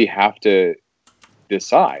really have to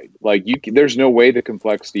decide. Like there's no way the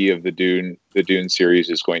complexity of the Dune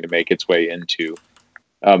series is going to make its way into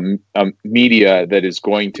media that is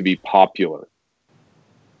going to be popular.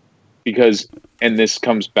 Because, and this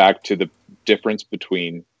comes back to the difference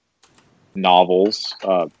between novels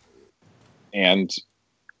and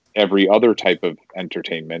every other type of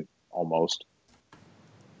entertainment, almost.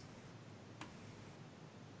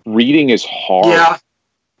 Reading is hard. Yeah.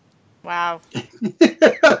 Wow.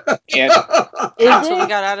 And that's what we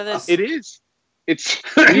got out of this? It is. It's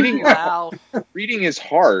reading. Wow. Reading is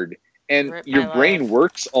hard, and your brain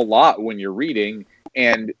works a lot when you're reading,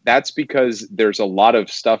 and that's because there's a lot of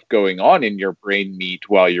stuff going on in your brain meat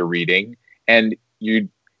while you're reading, and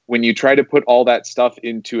when you try to put all that stuff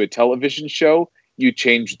into a television show, you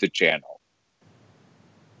change the channel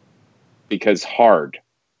because hard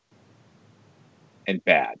and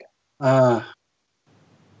bad.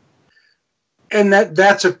 And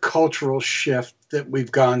that's a cultural shift that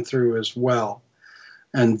we've gone through as well.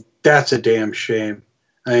 And that's a damn shame.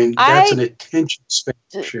 I mean, that's an attention span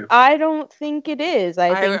issue. I don't think it is.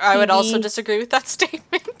 I would also disagree with that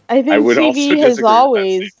statement. I think TV has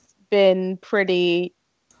always been pretty...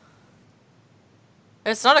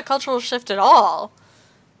 It's not a cultural shift at all.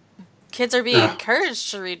 Kids are being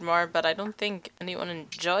encouraged to read more, but I don't think anyone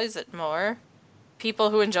enjoys it more. People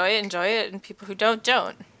who enjoy it, and people who don't.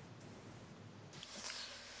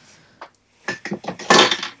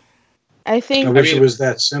 I wish it was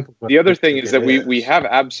that simple. The other thing is that we have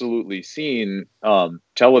absolutely seen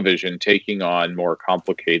television taking on more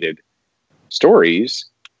complicated stories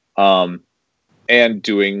and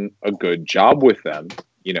doing a good job with them.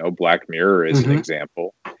 You know, Black Mirror is an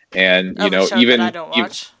example. And, you know, even... I don't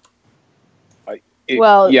watch.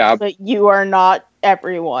 But you are not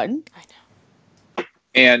everyone. I know.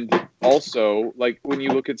 And also, like, when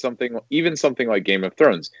you look at something like Game of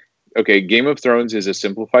Thrones, okay, Game of Thrones is a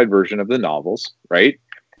simplified version of the novels, right?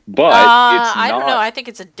 But it's not... I don't know. I think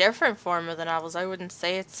it's a different form of the novels. I wouldn't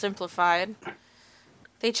say it's simplified.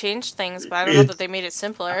 They changed things, but I don't know that they made it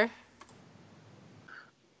simpler.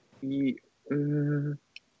 I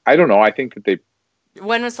don't know. I think that they...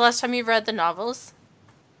 When was the last time you read the novels?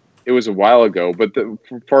 It was a while ago, but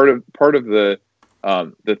part of the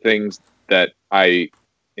things that I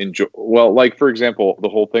enjoy, well, like for example, the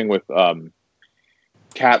whole thing with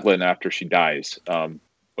Catelyn after she dies, but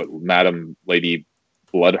Madam Lady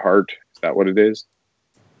Bloodheart, is that what it is?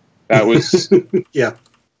 That was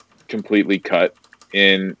completely cut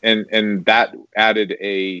in, and that added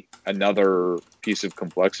another piece of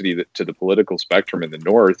complexity to the political spectrum in the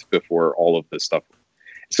North before all of this stuff.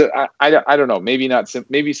 So I don't know. Maybe not.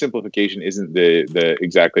 Maybe simplification isn't the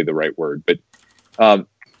exactly the right word, but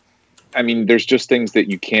I mean, there's just things that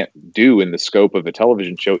you can't do in the scope of a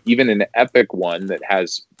television show, even an epic one that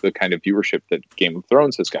has the kind of viewership that Game of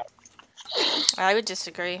Thrones has got. I would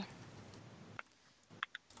disagree.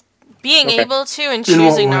 Being able to and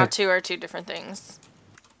choosing not to are two different things.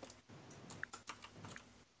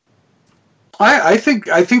 I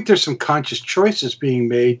think there's some conscious choices being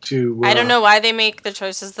made to... I don't know why they make the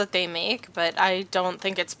choices that they make, but I don't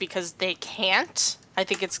think it's because they can't. I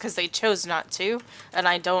think it's because they chose not to, and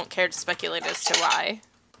I don't care to speculate as to why.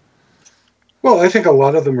 Well, I think a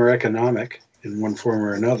lot of them are economic in one form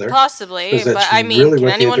or another. Possibly, but I mean, really can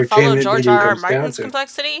anyone follow George R. Martin's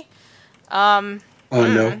complexity? No.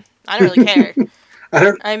 I don't really care. I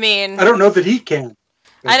don't know that he can.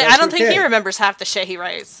 I don't think he remembers half the shit he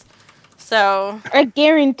writes. So I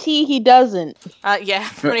guarantee he doesn't. Yeah,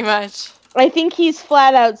 pretty much. I think he's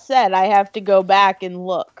flat out said, I have to go back and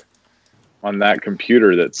look. On that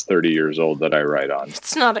computer that's 30 years old that I write on.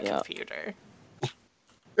 It's not a computer.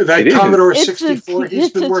 That Commodore 64,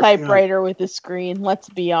 it's a typewriter with a screen, let's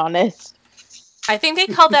be honest. I think they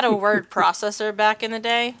called that a word processor back in the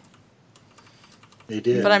day. They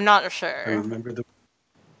did. But I'm not sure. I remember the...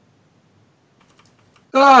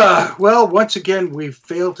 well, once again, we've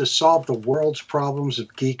failed to solve the world's problems of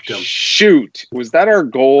geekdom. Shoot! Was that our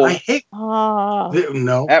goal? I hate...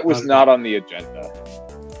 No. That was not on the agenda.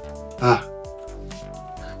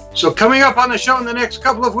 So coming up on the show in the next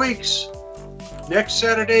couple of weeks, next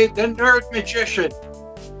Saturday, The Nerd Magician.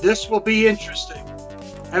 This will be interesting.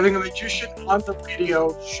 Having a magician on the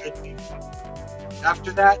radio should be fun.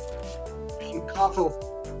 After that, Bean Coffle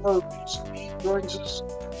he joins us,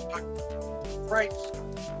 Price,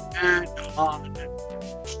 and on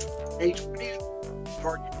May 20th,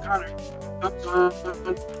 Jordan Connor comes on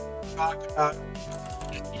to talk about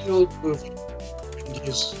the Eel movie and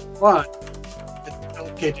his fun at the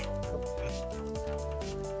Delegated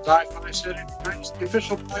Sci-Fi Saturday Night, the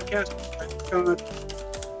official podcast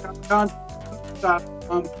of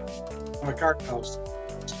Comic-Con.com Card House.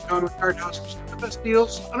 Comic Card House is the best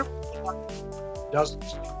deals on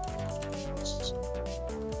dozens.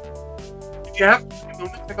 If you have a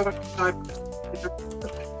moment, take a look at the side.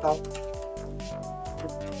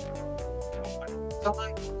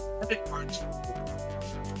 Someone and it cards.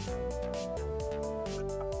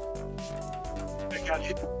 They got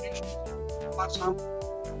hidden features. Lots of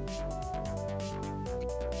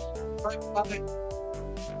right.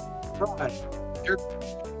 You're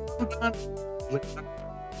done.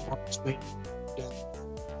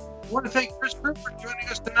 I want to thank Chris Brew for joining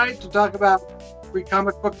us tonight to talk about Free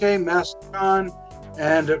Comic Book Day, MassCon,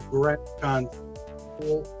 and GrandCon.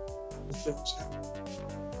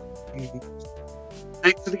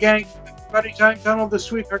 Thanks to the gang, everybody, Time Tunnel, the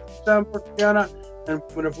Sweetheart, Soundboard, Piana, and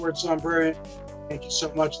Women of Word Sombrarian. Thank you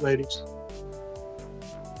so much, ladies.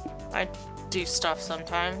 I do stuff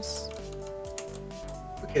sometimes.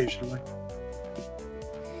 Occasionally.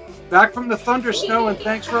 Back from the thunder snow, and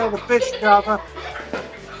thanks for all the fish, Java.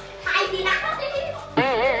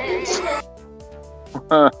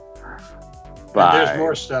 Bye. And there's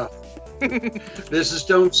more stuff. This is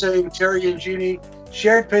Stone saying, Terry and Jeannie,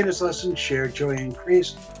 shared pain is lessened, shared joy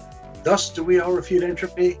increased. Thus do we all refute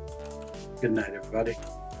entropy. Good night, everybody.